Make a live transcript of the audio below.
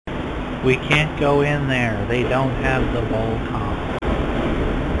We can't go in there. They don't have the Volcom.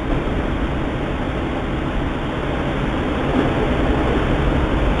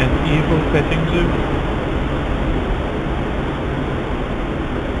 And evil petting zoo?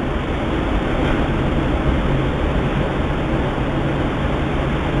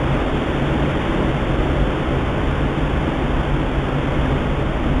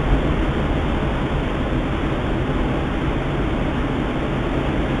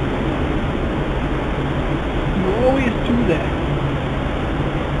 You always do that.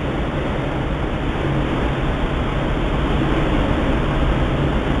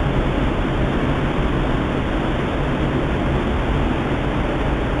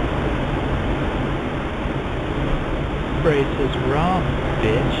 Brace is wrong,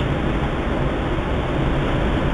 bitch.